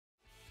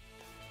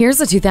Here's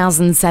a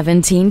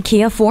 2017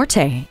 Kia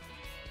Forte.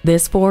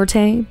 This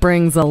Forte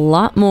brings a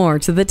lot more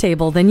to the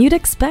table than you'd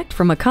expect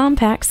from a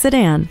compact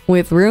sedan,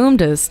 with room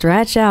to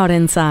stretch out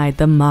inside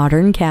the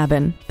modern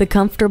cabin. The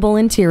comfortable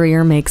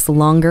interior makes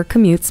longer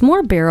commutes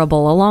more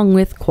bearable, along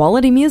with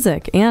quality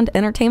music and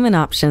entertainment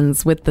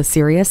options with the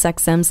Sirius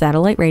XM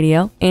satellite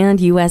radio and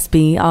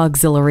USB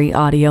auxiliary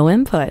audio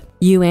input.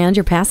 You and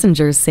your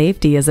passengers'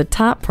 safety is a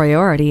top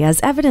priority,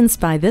 as evidenced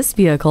by this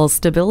vehicle's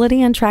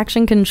stability and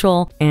traction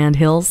control and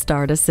hill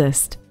start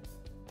assist.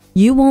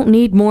 You won't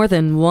need more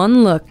than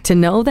one look to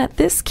know that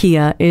this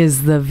Kia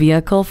is the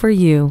vehicle for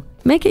you.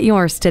 Make it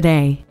yours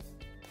today.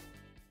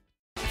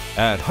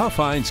 At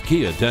Huffines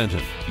Kia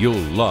Denton, you'll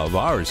love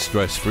our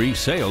stress-free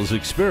sales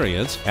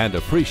experience and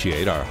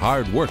appreciate our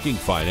hard-working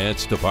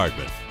finance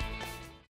department.